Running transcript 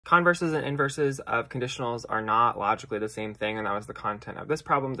Converses and inverses of conditionals are not logically the same thing, and that was the content of this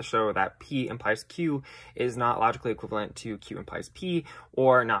problem, to show that P implies Q is not logically equivalent to Q implies P,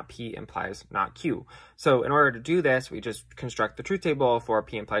 or not P implies not Q. So in order to do this, we just construct the truth table for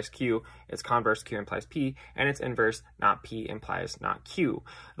P implies Q. It's converse Q implies P, and its inverse not P implies not Q.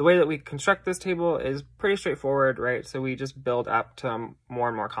 The way that we construct this table is pretty straightforward, right? So we just build up to more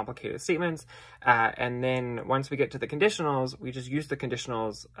and more complicated statements, and then once we get to the conditionals, we just use the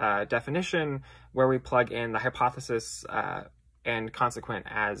conditionals definition, where we plug in the hypothesis and consequent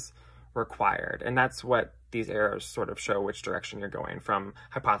as required. And that's what these arrows sort of show, which direction you're going from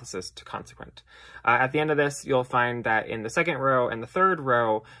hypothesis to consequent. At the end of this, you'll find that in the second row and the third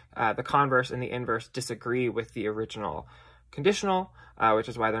row, the converse and the inverse disagree with the original conditional, which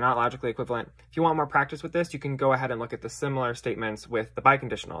is why they're not logically equivalent. If you want more practice with this, you can go ahead and look at the similar statements with the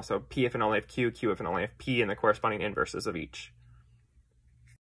biconditional. So P if and only if Q, Q if and only if P, and the corresponding inverses of each.